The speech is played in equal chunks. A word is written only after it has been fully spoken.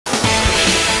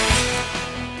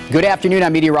Good afternoon.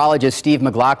 I'm meteorologist Steve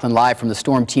McLaughlin live from the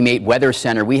Storm Team 8 Weather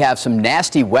Center. We have some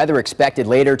nasty weather expected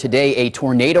later today. A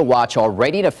tornado watch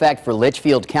already in effect for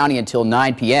Litchfield County until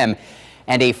 9 p.m.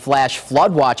 and a flash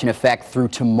flood watch in effect through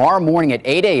tomorrow morning at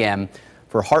 8 a.m.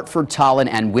 for Hartford, Tolland,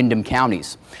 and Windham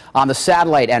counties. On the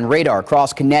satellite and radar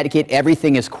across Connecticut,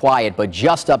 everything is quiet, but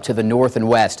just up to the north and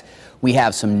west, we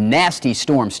have some nasty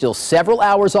storms still several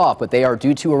hours off, but they are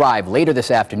due to arrive later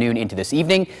this afternoon into this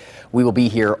evening. We will be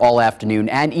here all afternoon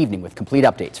and evening with complete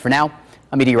updates. For now,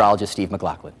 I'm meteorologist Steve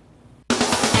McLaughlin.